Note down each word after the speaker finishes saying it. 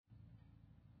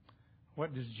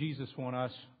What does Jesus want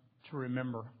us to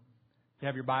remember? You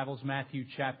have your Bibles, Matthew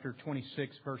chapter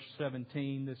 26, verse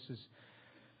 17. This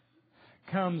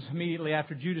comes immediately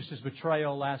after Judas'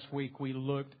 betrayal. Last week we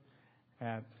looked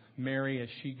at Mary as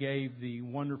she gave the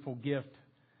wonderful gift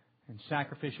and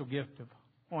sacrificial gift of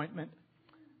ointment,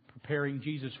 preparing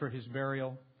Jesus for His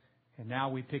burial. And now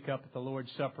we pick up at the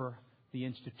Lord's Supper, the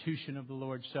institution of the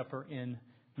Lord's Supper in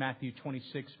Matthew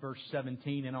 26, verse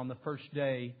 17. And on the first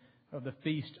day of the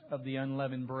Feast of the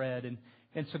Unleavened Bread. And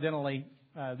incidentally,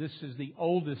 this is the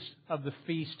oldest of the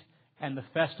feast and the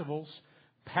festivals.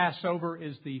 Passover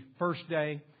is the first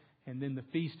day, and then the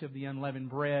Feast of the Unleavened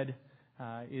Bread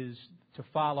is to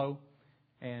follow,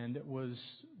 and it was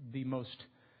the most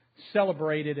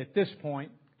celebrated at this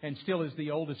point, and still is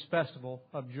the oldest festival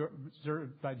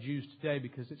observed by Jews today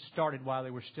because it started while they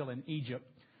were still in Egypt.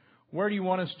 Where do you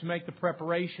want us to make the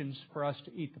preparations for us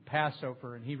to eat the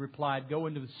Passover? And he replied, Go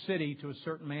into the city to a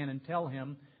certain man and tell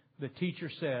him, the teacher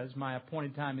says, my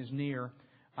appointed time is near.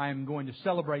 I am going to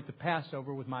celebrate the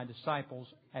Passover with my disciples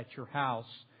at your house.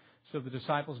 So the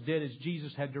disciples did as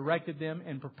Jesus had directed them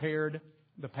and prepared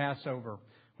the Passover.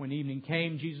 When evening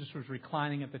came, Jesus was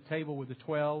reclining at the table with the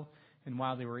 12. And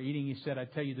while they were eating, He said, I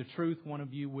tell you the truth, one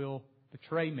of you will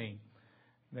betray me.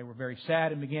 They were very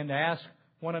sad and began to ask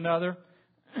one another,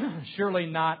 Surely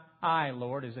not I,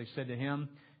 Lord, as they said to Him.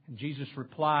 And Jesus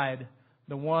replied,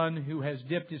 The one who has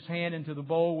dipped his hand into the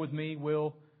bowl with me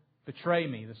will betray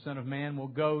me. The Son of Man will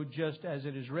go just as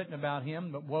it is written about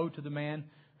Him, but woe to the man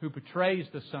who betrays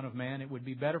the Son of Man. It would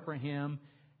be better for him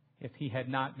if he had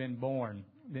not been born.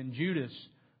 Then Judas,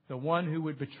 the one who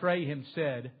would betray Him,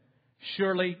 said,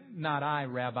 Surely not I,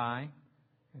 Rabbi.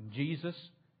 And Jesus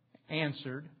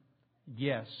answered,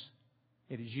 Yes,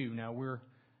 it is you. Now we're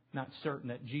not certain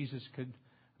that Jesus could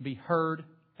be heard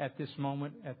at this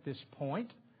moment, at this point.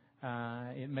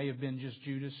 It may have been just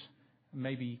Judas.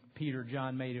 Maybe Peter,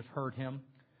 John may have heard Him.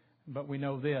 But we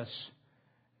know this.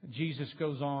 Jesus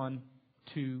goes on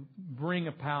to bring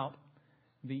about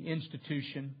the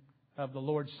institution of the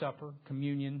Lord's Supper,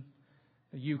 communion,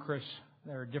 the Eucharist.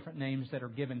 There are different names that are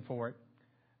given for it.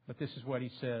 But this is what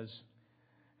He says.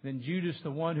 Then Judas,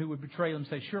 the one who would betray Him,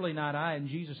 said, Surely not I. And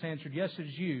Jesus answered, Yes, it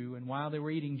is you. And while they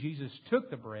were eating, Jesus took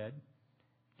the bread,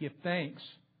 gave thanks.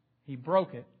 He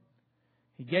broke it.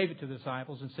 He gave it to the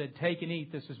disciples and said, Take and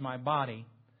eat, this is my body.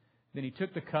 Then He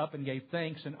took the cup and gave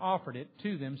thanks and offered it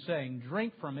to them, saying,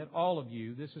 Drink from it, all of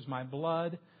you. This is my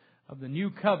blood of the new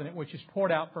covenant, which is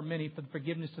poured out for many for the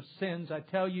forgiveness of sins. I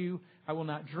tell you, I will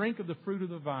not drink of the fruit of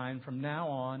the vine from now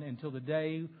on until the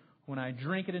day when I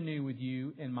drink it anew with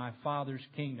you in my Father's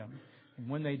kingdom. And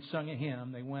when they'd sung a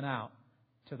hymn, they went out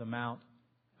to the Mount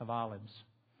of Olives.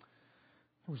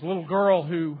 There was a little girl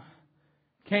who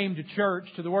came to church,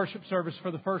 to the worship service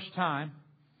for the first time.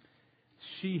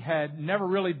 She had never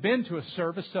really been to a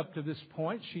service up to this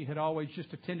point. She had always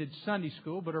just attended Sunday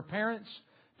school, but her parents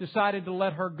decided to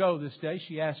let her go this day.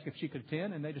 She asked if she could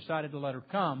attend, and they decided to let her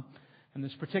come. And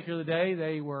this particular day,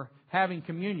 they were having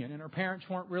communion, and her parents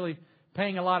weren't really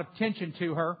paying a lot of attention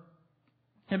to her.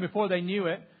 And before they knew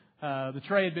it, the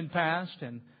tray had been passed,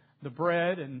 and the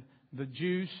bread and the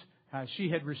juice she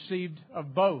had received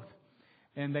of both.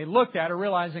 And they looked at her,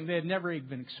 realizing they had never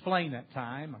even explained that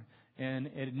time, and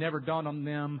it had never dawned on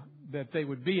them that they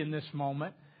would be in this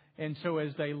moment. And so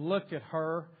as they looked at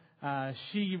her,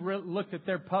 she looked at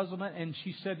their puzzlement, and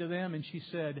she said to them, and she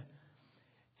said,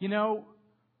 You know,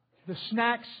 the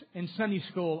snacks in Sunday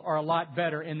school are a lot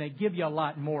better, and they give you a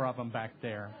lot more of them back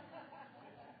there.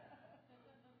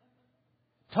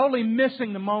 Totally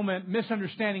missing the moment,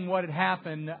 misunderstanding what had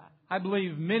happened. I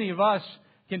believe many of us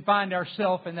can find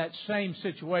ourselves in that same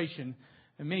situation.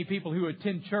 And many people who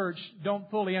attend church don't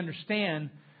fully understand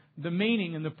the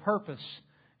meaning and the purpose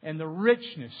and the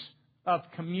richness of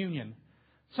communion.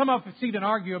 Some of us even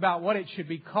argue about what it should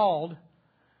be called.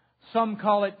 Some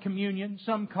call it communion.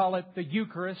 Some call it the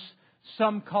Eucharist.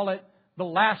 Some call it the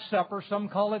Last Supper. Some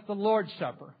call it the Lord's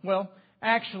Supper. Well,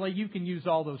 actually, you can use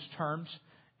all those terms.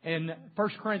 In 1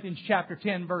 Corinthians chapter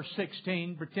 10, verse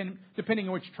 16, depending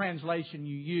on which translation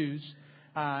you use,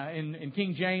 in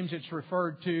King James it's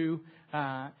referred to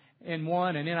in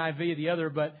one and NIV the other,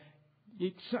 but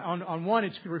it's, on one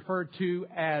it's referred to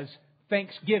as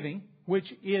thanksgiving,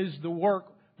 which is the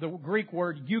Greek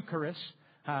word Eucharist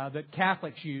that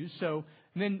Catholics use. So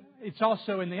then it's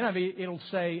also in the NIV it'll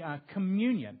say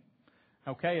communion.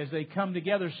 Okay, as they come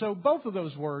together. So both of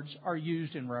those words are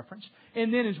used in reference.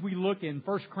 And then as we look in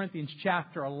 1 Corinthians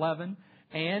chapter 11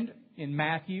 and in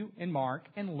Matthew and Mark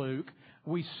and Luke,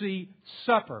 we see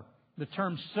supper, the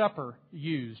term supper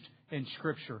used in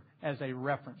Scripture as a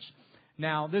reference.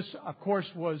 Now, this, of course,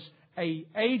 was a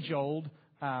age-old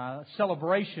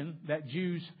celebration that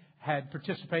Jews had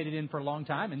participated in for a long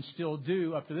time and still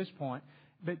do up to this point.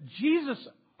 But Jesus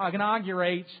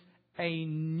inaugurates a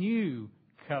new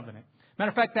covenant. Matter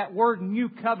of fact, that word new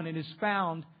covenant is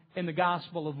found in the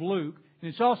Gospel of Luke,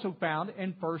 and it's also found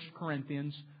in 1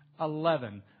 Corinthians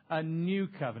 11, a new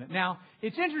covenant. Now,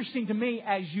 it's interesting to me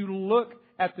as you look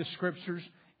at the Scriptures,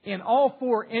 in all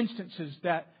four instances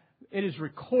that it is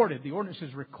recorded, the ordinance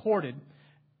is recorded,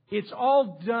 it's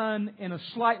all done in a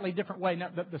slightly different way. Now,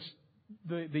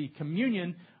 the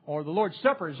communion or the Lord's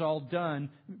Supper is all done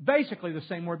basically the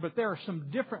same word, but there are some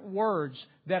different words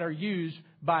that are used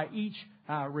by each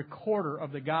recorder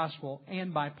of the Gospel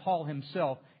and by Paul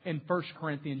himself in 1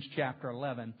 Corinthians chapter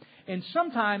 11. And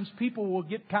sometimes people will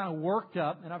get kind of worked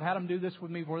up, and I've had them do this with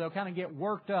me before, they'll kind of get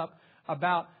worked up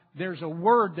about there's a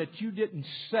word that you didn't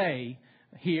say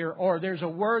here, or there's a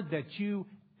word that you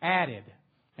added.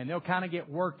 And they'll kind of get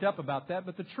worked up about that.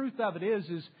 But the truth of it is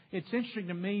it's interesting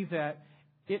to me that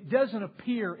it doesn't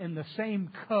appear in the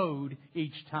same code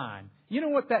each time. You know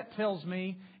what that tells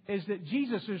me? Is that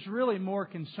Jesus is really more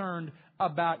concerned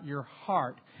about your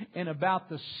heart and about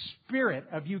the spirit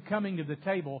of you coming to the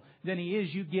table than He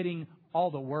is you getting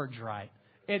all the words right.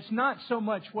 It's not so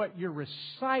much what you're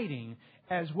reciting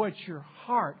as what your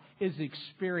heart is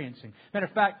experiencing. Matter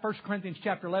of fact, 1 Corinthians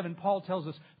chapter 11, Paul tells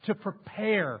us to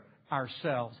prepare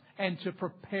ourselves and to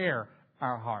prepare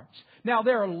our hearts. Now,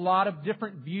 there are a lot of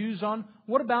different views on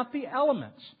what about the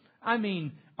elements. I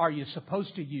mean, are you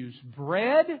supposed to use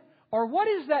bread? Or what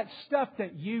is that stuff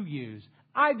that you use?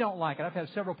 I don't like it. I've had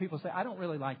several people say, I don't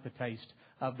really like the taste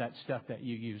of that stuff that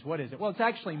you use. What is it? Well, it's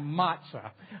actually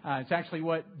matzah. It's actually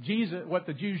what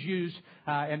the Jews used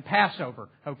in Passover.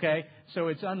 Okay, so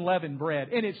it's unleavened bread,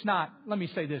 and it's not. Let me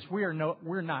say this: we're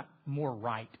not more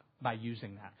right by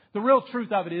using that. The real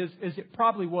truth of it is it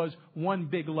probably was one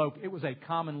big loaf. It was a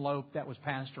common loaf that was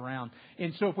passed around,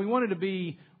 and so if we wanted to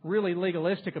be really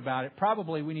legalistic about it,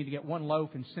 probably we need to get one loaf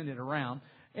and send it around.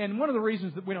 And one of the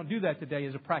reasons that we don't do that today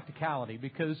is a practicality,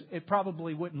 because it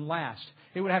probably wouldn't last.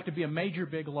 It would have to be a major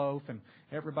big loaf, and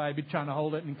everybody would be trying to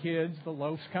hold it, and kids, the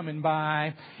loaf's coming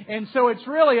by. And so it's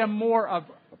really a more of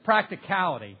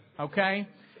practicality, okay?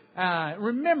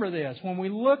 Remember this, when we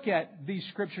look at these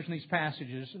Scriptures and these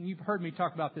passages, and you've heard me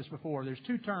talk about this before, there's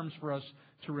two terms for us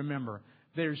to remember.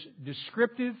 There's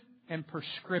descriptive and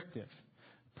prescriptive.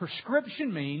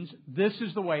 Prescription means this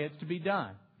is the way it's to be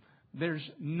done. There's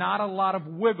not a lot of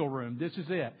wiggle room. This is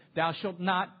it. Thou shalt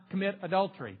not commit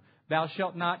adultery. Thou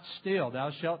shalt not steal.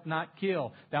 Thou shalt not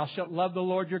kill. Thou shalt love the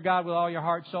Lord your God with all your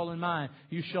heart, soul, and mind.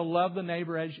 You shall love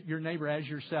your neighbor as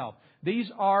yourself. These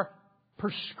are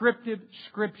prescriptive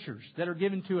Scriptures that are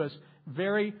given to us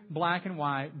very black and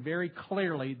white, very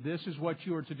clearly. This is what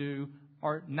you are to do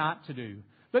or not to do.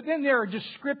 But then there are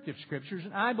descriptive Scriptures,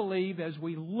 and I believe as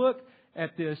we look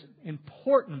at this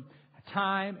important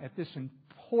time, at this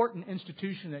important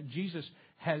institution that Jesus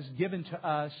has given to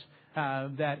us,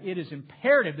 that it is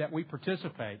imperative that we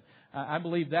participate. I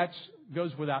believe that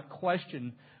goes without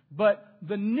question. But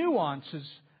the nuances,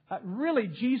 really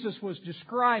Jesus was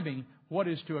describing what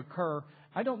is to occur.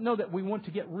 I don't know that we want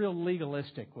to get real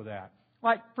legalistic with that.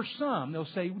 Like for some, they'll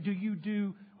say,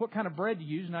 what kind of bread do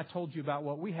you use? And I told you about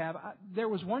what we have. There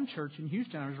was one church in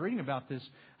Houston, I was reading about this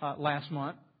last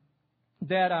month,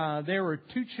 that there were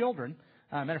two children.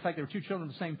 Matter of fact, there were two children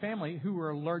of the same family who were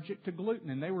allergic to gluten,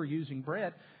 and they were using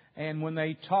bread. And when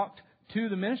they talked to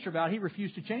the minister about it, he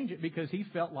refused to change it because he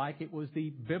felt like it was the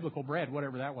biblical bread,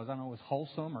 whatever that was. I don't know if it was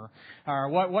wholesome or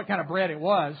what kind of bread it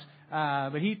was,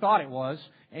 but he thought it was.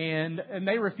 And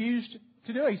they refused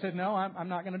to do it. He said, no, I'm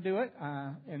not going to do it.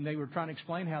 And they were trying to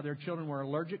explain how their children were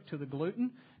allergic to the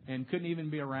gluten and couldn't even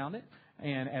be around it,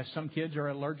 and as some kids are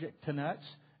allergic to nuts,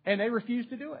 and they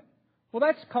refused to do it. Well,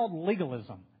 that's called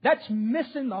legalism. That's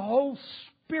missing the whole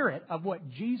spirit of what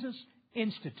Jesus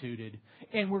instituted.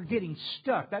 And we're getting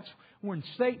stuck. That's when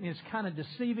Satan is kind of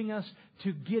deceiving us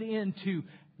to get into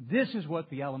this is what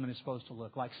the element is supposed to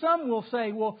look like. Some will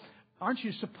say, well, aren't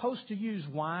you supposed to use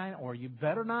wine, or you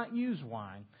better not use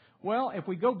wine? Well, if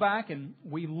we go back and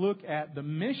we look at the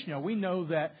Mishnah, we know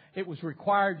that it was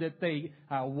required that they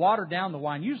water down the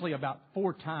wine, usually about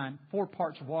 4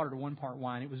 parts water to 1 part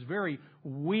wine. It was very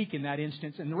weak in that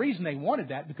instance. And the reason they wanted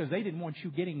that, because they didn't want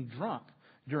you getting drunk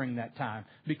during that time.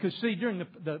 Because, see, during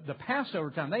the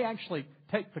Passover time, they actually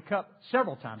take the cup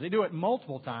several times. They do it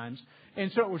multiple times.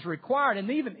 And so it was required. And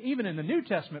even in the New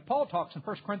Testament, Paul talks in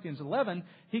 1 Corinthians 11,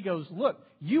 he goes, look,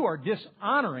 you are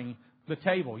dishonoring the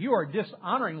table. You are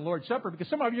dishonoring the Lord's Supper because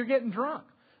some of you are getting drunk.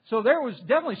 So there was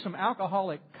definitely some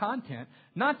alcoholic content,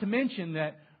 not to mention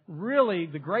that really,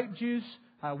 the grape juice,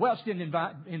 Welch didn't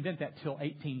invent that till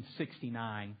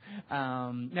 1869.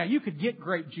 Now, you could get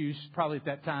grape juice probably at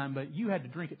that time, but you had to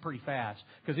drink it pretty fast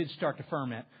because it'd start to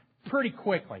ferment pretty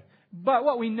quickly. But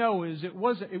what we know is it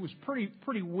was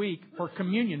pretty weak for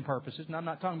communion purposes, and I'm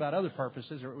not talking about other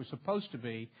purposes, or it was supposed to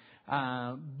be.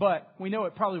 But we know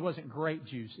it probably wasn't grape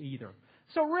juice either.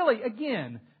 So really,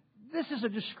 again, this is a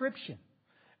description.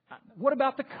 What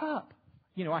about the cup?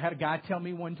 You know, I had a guy tell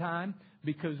me one time,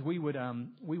 because we would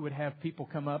have people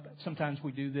come up. Sometimes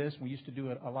we do this. We used to do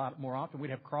it a lot more often.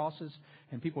 We'd have crosses,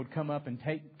 and people would come up and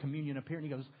take communion up here. And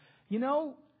he goes, you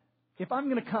know, if I'm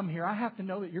going to come here, I have to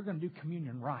know that you're going to do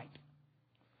communion right.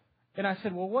 And I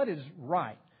said, well, what is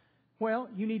right? Well,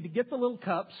 you need to get the little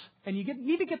cups, and you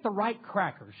need to get the right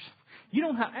crackers. You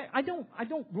don't have. I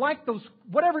don't like those.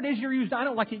 Whatever it is you're using, I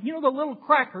don't like it. You know, the little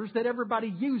crackers that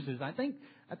everybody uses. I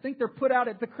think they're put out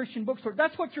at the Christian bookstore.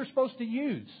 That's what you're supposed to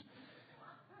use.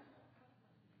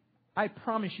 I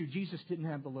promise you, Jesus didn't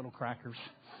have the little crackers.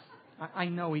 I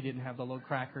know He didn't have the little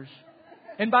crackers.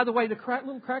 And by the way, the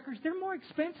little crackers, they're more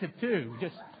expensive too.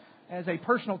 Just as a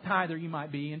personal tither, you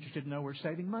might be interested to know we're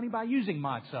saving money by using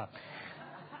matzah.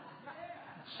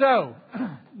 So,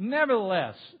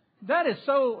 nevertheless,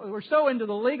 we're so into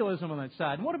the legalism on that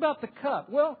side. And what about the cup?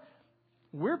 Well,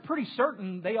 we're pretty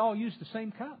certain they all used the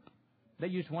same cup. They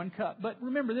used one cup. But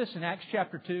remember this in Acts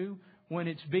chapter 2, when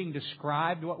it's being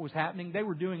described what was happening, they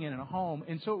were doing it in a home.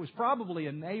 And so it was probably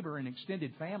a neighbor and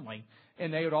extended family,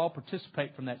 and they would all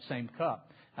participate from that same cup.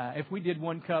 If we did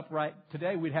one cup right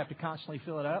today, we'd have to constantly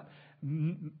fill it up.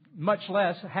 Much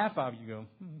less, half of you go,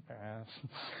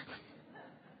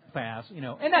 pass, you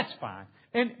know, and that's fine.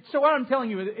 And so what I'm telling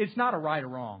you, it's not a right or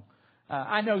wrong.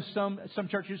 I know some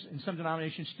churches and some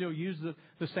denominations still use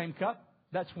the same cup.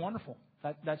 That's wonderful.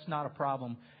 That's not a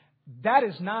problem. That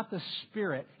is not the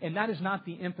spirit, and that is not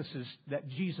the emphasis that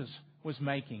Jesus was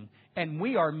making. And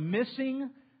we are missing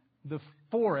the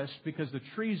forest because the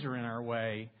trees are in our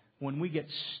way when we get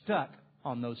stuck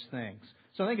on those things.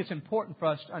 So I think it's important for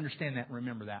us to understand that and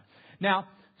remember that. Now,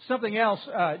 something else,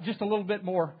 just a little bit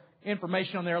more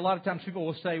information on there. A lot of times people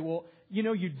will say, well, you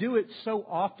know, you do it so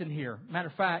often here. Matter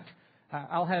of fact,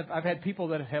 I've had people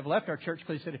that have left our church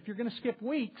because they said, if you're going to skip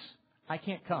weeks, I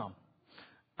can't come.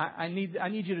 I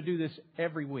need you to do this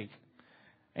every week.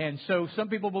 And so some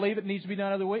people believe it needs to be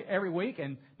done every week.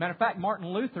 And matter of fact, Martin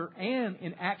Luther and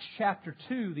in Acts chapter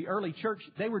 2, the early church,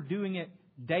 they were doing it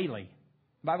daily.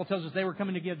 The Bible tells us they were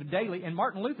coming together daily. And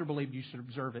Martin Luther believed you should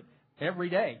observe it every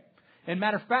day. And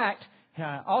matter of fact,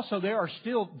 also there are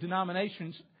still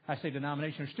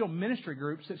still ministry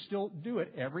groups that still do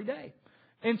it every day.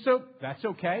 And so that's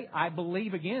okay. I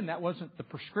believe, again, that wasn't the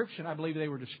prescription. I believe they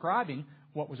were describing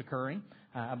what was occurring.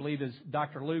 I believe as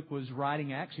Dr. Luke was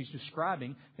writing Acts, he's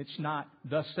describing it's not,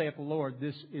 thus saith the Lord,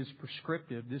 this is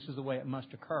prescriptive. This is the way it must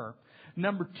occur.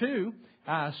 Number two,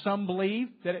 some believe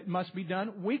that it must be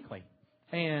done weekly.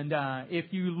 And if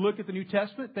you look at the New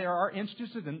Testament, there are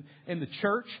instances in the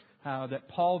church that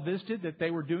Paul visited that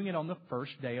they were doing it on the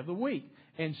first day of the week.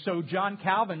 And so John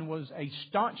Calvin was a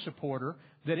staunch supporter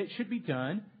that it should be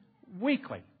done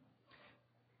weekly.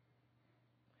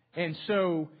 And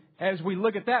so as we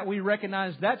look at that, we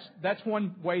recognize that's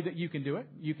one way that you can do it.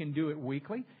 You can do it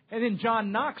weekly. And then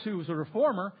John Knox, who was a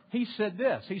reformer, he said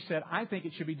this. He said, I think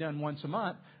it should be done once a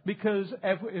month because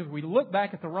if we look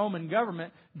back at the Roman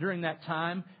government during that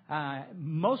time,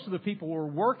 most of the people were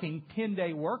working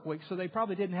 10-day work weeks, so they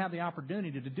probably didn't have the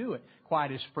opportunity to do it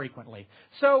quite as frequently.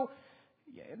 So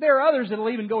there are others that will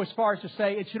even go as far as to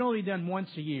say it should only be done once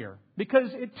a year because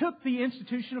it took the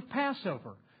institution of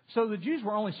Passover. So the Jews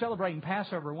were only celebrating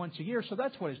Passover once a year, so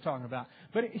that's what he's talking about.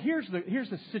 But here's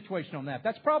the situation on that.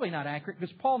 That's probably not accurate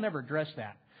because Paul never addressed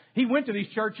that. He went to these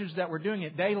churches that were doing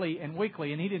it daily and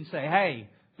weekly, and he didn't say, hey,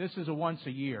 this is a once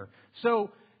a year.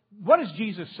 So what does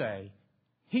Jesus say?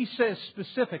 He says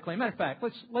specifically, matter of fact,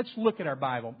 let's look at our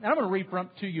Bible. And I'm going to read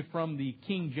to you from the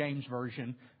King James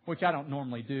Version, which I don't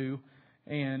normally do.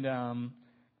 And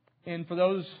for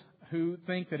those who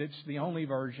think that it's the only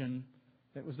version,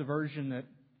 that was the version that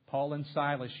Paul and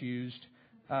Silas used,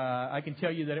 I can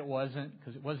tell you that it wasn't,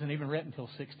 because it wasn't even written until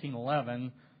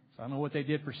 1611. So I don't know what they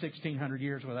did for 1,600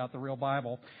 years without the real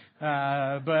Bible.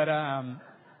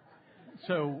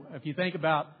 So if you think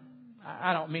about,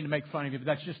 I don't mean to make fun of you,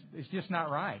 but it's just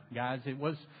not right, guys. It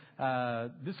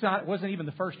wasn't even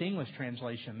the first English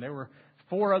translation. There were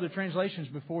 4 other translations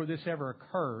before this ever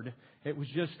occurred. It was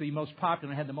just the most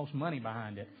popular and had the most money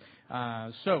behind it.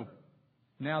 So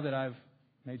now that I've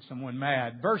made someone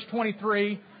mad. Verse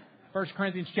 23, 1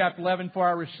 Corinthians chapter 11, for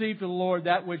I received of the Lord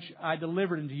that which I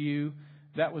delivered unto you,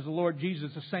 that was the Lord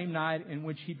Jesus, the same night in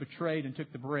which He betrayed and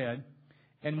took the bread.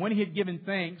 And when He had given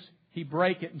thanks, He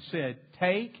brake it and said,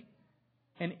 "Take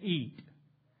and eat.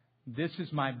 This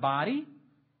is my body,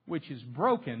 which is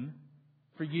broken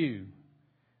for you.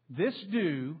 This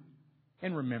do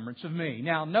in remembrance of me."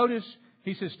 Now notice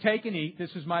He says, "Take and eat.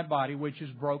 This is my body, which is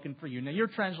broken for you." Now your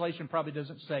translation probably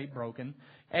doesn't say broken.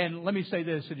 And let me say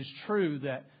this. It is true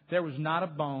that there was not a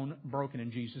bone broken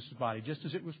in Jesus' body, just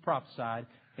as it was prophesied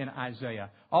in Isaiah.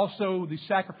 Also, the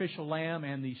sacrificial lamb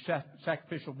and the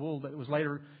sacrificial bull that was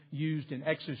later used in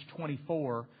Exodus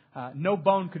 24, no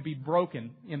bone could be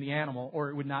broken in the animal or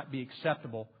it would not be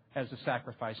acceptable as a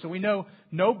sacrifice. So we know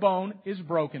no bone is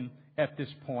broken at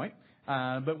this point.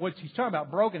 But what he's talking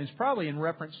about broken is probably in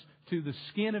reference to the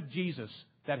skin of Jesus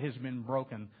that has been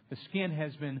broken. The skin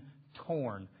has been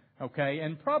torn. Okay?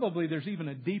 And probably there's even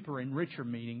a deeper and richer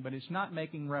meaning, but it's not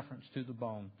making reference to the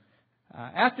bone.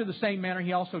 After the same manner,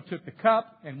 He also took the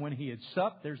cup, and when He had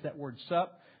supped, there's that word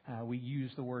sup. We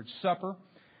use the word supper,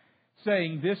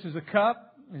 saying, "This is a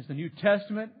cup, is the New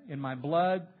Testament, in my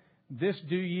blood. This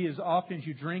do ye as often as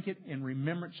you drink it in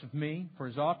remembrance of me. For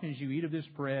as often as you eat of this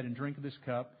bread and drink of this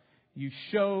cup, you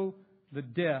show the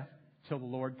death till the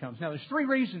Lord comes." Now, there's three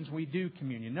reasons we do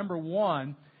communion. Number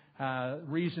one,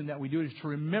 reason that we do it is to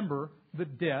remember the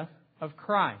death of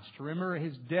Christ. To remember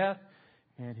His death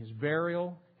and His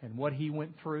burial and what He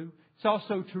went through. It's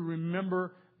also to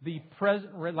remember the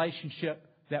present relationship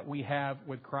that we have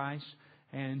with Christ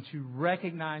and to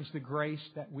recognize the grace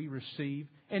that we receive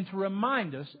and to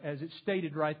remind us, as it's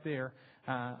stated right there,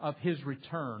 of His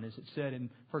return, as it said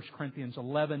in 1 Corinthians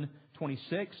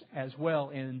 11:26, as well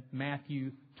in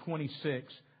Matthew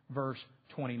 26, verse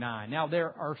 29. Now,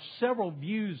 there are several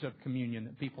views of communion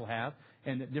that people have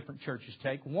and that different churches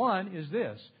take. One is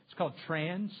this. It's called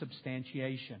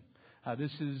transubstantiation.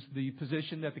 This is the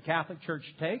position that the Catholic Church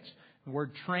takes. The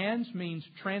word trans means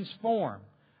transform.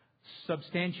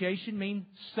 Substantiation means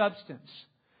substance.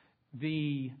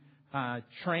 The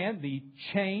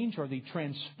change or the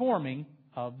transforming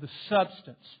of the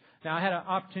substance. Now, I had an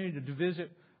opportunity to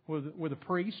visit with a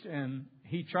priest, and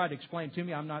he tried to explain it to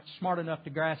me. I'm not smart enough to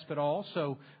grasp it all,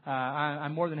 so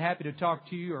I'm more than happy to talk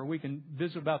to you, or we can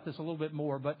visit about this a little bit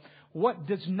more. But what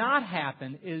does not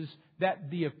happen is that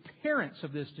the appearance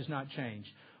of this does not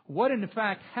change. What in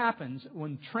fact happens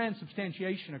when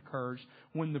transubstantiation occurs,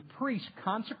 when the priest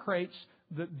consecrates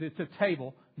the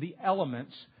table, the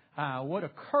elements, what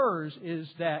occurs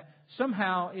is that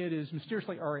somehow it is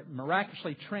mysteriously or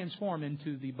miraculously transformed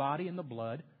into the body and the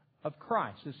blood of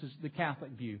Christ. This is the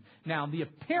Catholic view. Now, the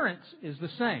appearance is the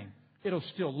same. It'll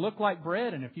still look like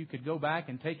bread, and if you could go back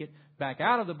and take it back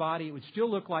out of the body, it would still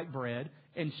look like bread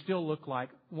and still look like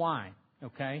wine.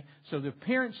 Okay? So the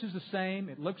appearance is the same,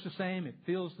 it looks the same, it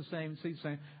feels the same, it seems the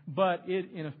same, but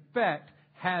it, in effect,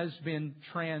 has been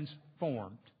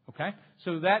transformed. Okay?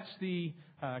 So that's the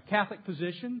Catholic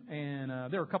position,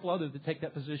 and there are a couple others that take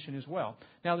that position as well.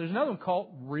 Now, there's another one called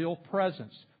real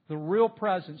presence. The real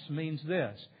presence means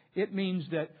this. It means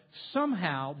that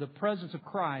somehow the presence of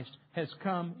Christ has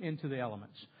come into the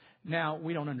elements. Now,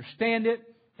 we don't understand it.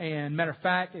 And matter of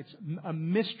fact, it's a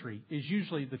mystery is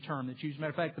usually the term that's used.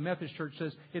 Matter of fact, the Methodist Church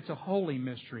says it's a holy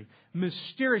mystery.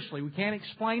 Mysteriously, we can't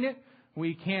explain it.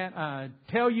 We can't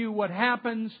tell you what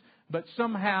happens, but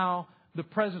somehow the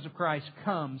presence of Christ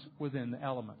comes within the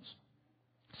elements.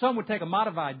 Some would take a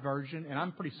modified version, and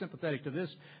I'm pretty sympathetic to this,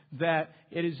 that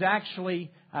it is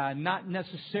actually not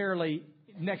necessarily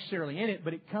in it,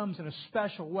 but it comes in a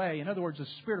special way. In other words, the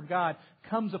Spirit of God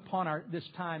comes upon this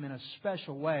time in a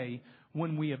special way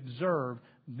when we observe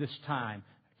this time,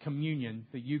 communion,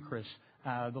 the Eucharist,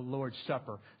 the Lord's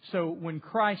Supper. So when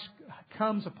Christ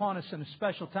comes upon us in a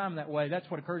special time that way,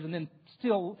 that's what occurs. And then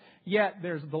still, yet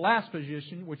there's the last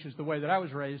position, which is the way that I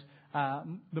was raised,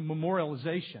 the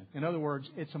memorialization. In other words,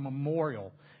 it's a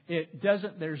memorial.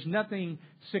 There's nothing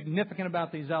significant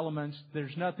about these elements.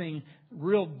 There's nothing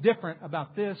real different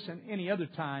about this and any other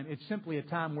time. It's simply a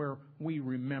time where we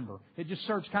remember. It just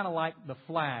serves kind of like the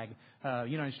flag,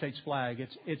 United States flag.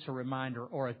 It's a reminder,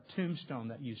 or a tombstone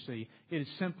that you see. It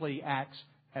simply acts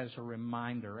as a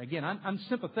reminder. Again, I'm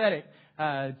sympathetic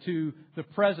to the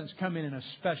presence coming in a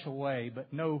special way,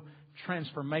 but no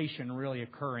transformation really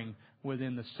occurring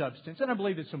within the substance. And I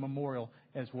believe it's a memorial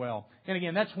as well. And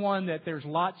again, that's one that there's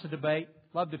lots of debate.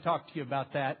 Love to talk to you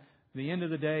about that. At the end of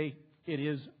the day, it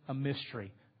is a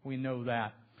mystery. We know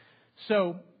that.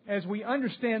 So, as we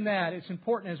understand that, it's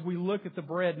important as we look at the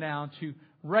bread now to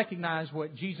recognize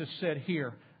what Jesus said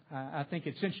here. I think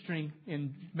it's interesting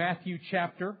in Matthew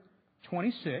chapter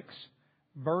 26,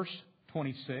 verse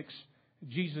 26.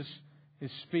 Jesus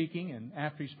is speaking, and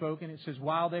after He's spoken, it says,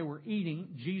 while they were eating,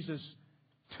 Jesus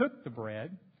took the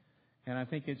bread. And I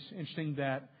think it's interesting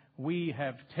that we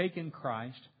have taken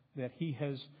Christ, that He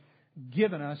has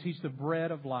given us. He's the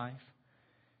bread of life.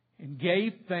 And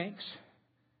gave thanks,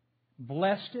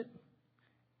 blessed it,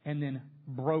 and then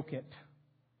broke it.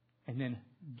 And then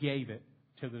gave it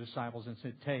to the disciples and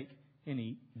said, take and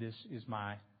eat. This is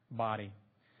my body.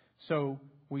 So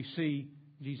we see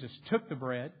Jesus took the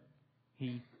bread.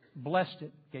 He blessed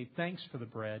it, gave thanks for the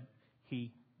bread.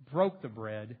 He broke the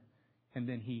bread, and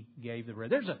then He gave the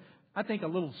bread. There's I think a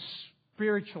little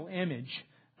spiritual image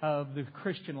of the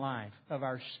Christian life, of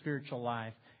our spiritual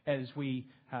life. As we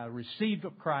receive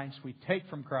of Christ, we take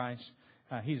from Christ.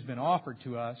 He's been offered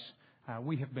to us.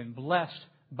 We have been blessed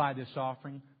by this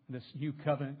offering, this new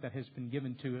covenant that has been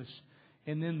given to us.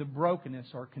 And then the brokenness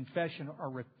or confession or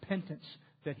repentance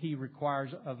that He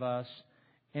requires of us.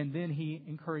 And then He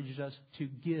encourages us to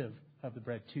give of the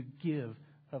bread, to give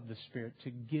of the Spirit, to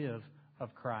give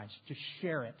of Christ, to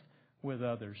share it with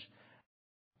others.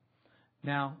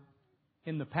 Now,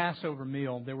 in the Passover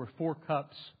meal, there were 4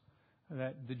 cups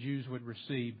that the Jews would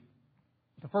receive.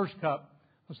 The first cup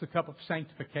was the cup of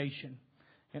sanctification.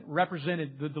 It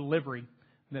represented the delivery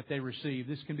that they received.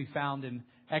 This can be found in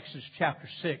Exodus chapter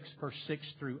 6, verse 6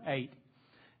 through 8.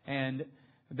 And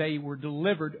they were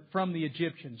delivered from the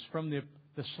Egyptians, from the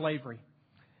slavery.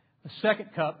 The second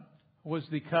cup was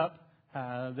the cup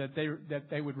that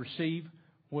they would receive,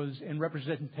 was in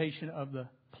representation of the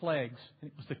plagues.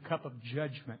 It was the cup of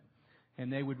judgment.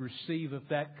 And they would receive of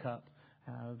that cup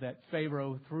that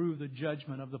Pharaoh, through the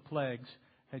judgment of the plagues,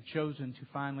 had chosen to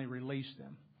finally release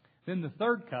them. Then the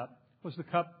third cup was the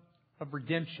cup of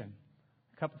redemption,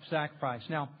 the cup of sacrifice.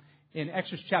 Now, in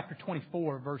Exodus chapter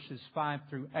 24, verses 5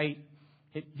 through 8,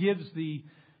 it gives the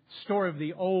story of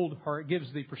the old, or it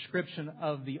gives the prescription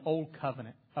of the old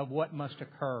covenant, of what must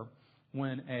occur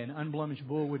when an unblemished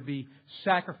bull would be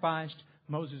sacrificed.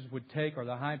 Moses would take, or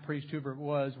the high priest, whoever it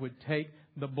was, would take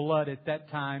the blood at that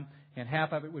time, and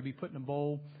half of it would be put in a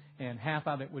bowl, and half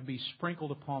of it would be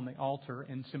sprinkled upon the altar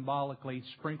and symbolically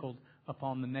sprinkled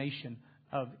upon the nation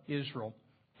of Israel.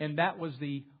 And that was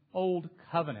the old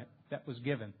covenant that was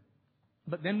given.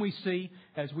 But then we see,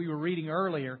 as we were reading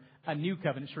earlier, a new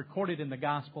covenant. It's recorded in the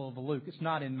Gospel of Luke. It's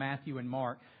not in Matthew and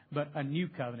Mark, but a new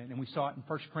covenant. And we saw it in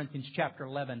 1 Corinthians chapter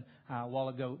 11 a while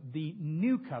ago. The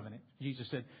new covenant, Jesus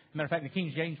said. As a matter of fact, in the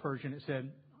King James Version, it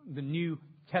said the New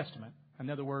Testament,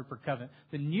 another word for covenant.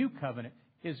 The new covenant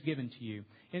is given to you.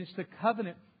 And it's the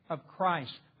covenant of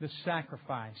Christ, the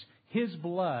sacrifice, His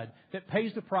blood that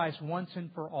pays the price once and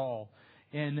for all.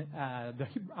 And the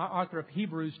author of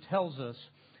Hebrews tells us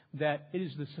that it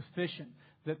is the sufficient,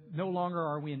 that no longer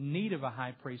are we in need of a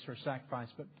high priest or a sacrifice,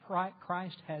 but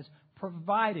Christ has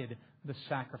provided the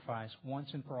sacrifice once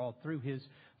and for all through His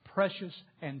precious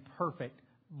and perfect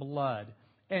blood.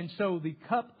 And so the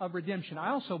cup of redemption, I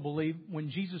also believe when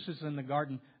Jesus is in the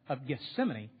Garden of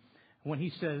Gethsemane, when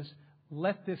He says,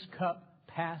 let this cup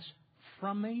pass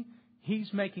from me,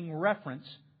 He's making reference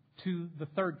to the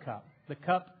third cup, the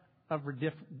cup of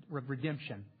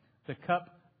redemption, the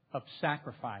cup of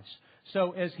sacrifice.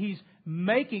 So as He's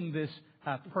making this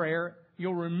prayer,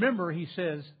 you'll remember He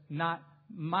says, not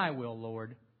my will,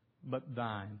 Lord, but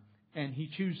Thine. And He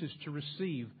chooses to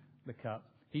receive the cup.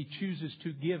 He chooses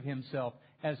to give Himself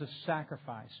as a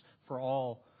sacrifice for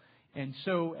all. And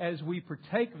so as we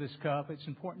partake of this cup, it's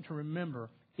important to remember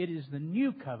it is the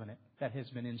new covenant that has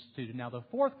been instituted. Now the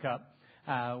fourth cup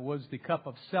was the cup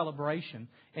of celebration.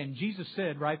 And Jesus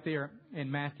said right there in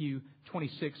Matthew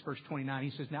 26, verse 29,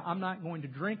 He says, now I'm not going to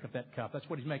drink of that cup. That's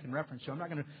what He's making reference to. I'm not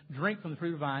going to drink from the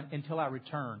fruit of the vine until I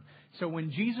return. So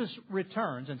when Jesus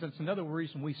returns, and that's another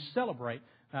reason we celebrate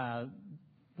the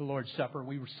Lord's Supper,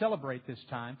 we celebrate this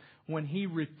time. When He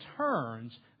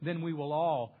returns, then we will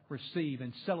all receive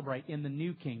and celebrate in the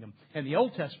new kingdom. In the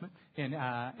Old Testament, in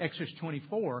Exodus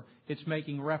 24, it's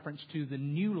making reference to the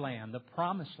new land, the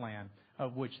promised land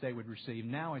of which they would receive.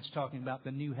 Now it's talking about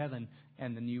the new heaven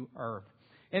and the new earth.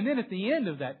 And then at the end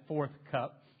of that fourth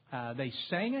cup, they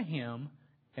sang a hymn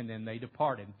and then they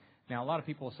departed. Now a lot of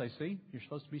people will say, see, you're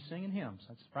supposed to be singing hymns.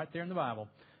 That's right there in the Bible.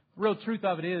 The real truth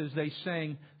of it is they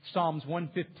sang Psalms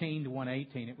 115 to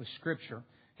 118. It was Scripture.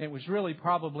 It was really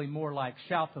probably more like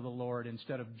shout to the Lord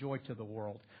instead of joy to the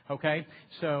world. Okay?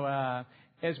 So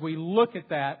as we look at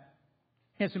that,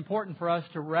 it's important for us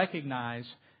to recognize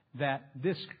that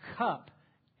this cup,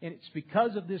 and it's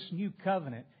because of this new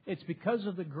covenant, it's because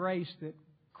of the grace that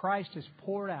Christ has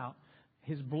poured out,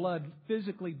 His blood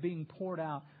physically being poured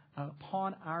out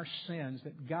upon our sins,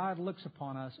 that God looks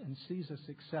upon us and sees us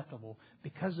acceptable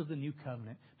because of the new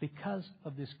covenant, because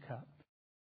of this cup.